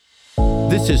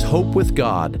This is Hope with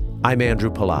God. I'm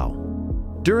Andrew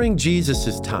Palau. During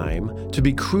Jesus' time, to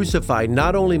be crucified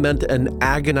not only meant an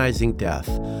agonizing death,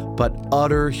 but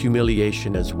utter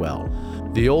humiliation as well.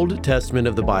 The Old Testament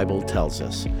of the Bible tells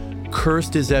us,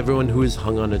 "Cursed is everyone who is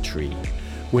hung on a tree."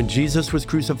 When Jesus was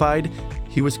crucified,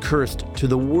 he was cursed to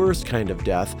the worst kind of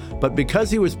death, but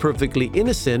because he was perfectly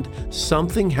innocent,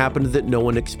 something happened that no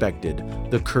one expected.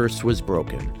 The curse was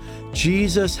broken.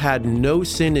 Jesus had no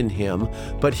sin in him,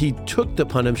 but he took the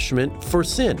punishment for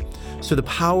sin. So the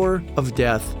power of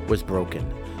death was broken.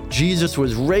 Jesus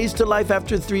was raised to life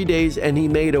after 3 days, and he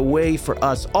made a way for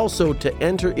us also to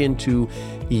enter into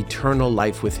eternal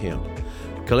life with him.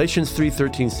 Galatians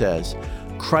 3:13 says,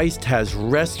 "Christ has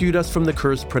rescued us from the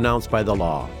curse pronounced by the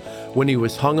law. When he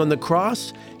was hung on the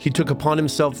cross, he took upon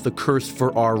himself the curse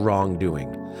for our wrongdoing.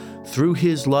 Through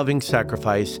his loving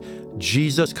sacrifice,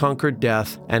 Jesus conquered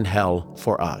death and hell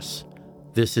for us."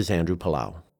 This is Andrew Palau.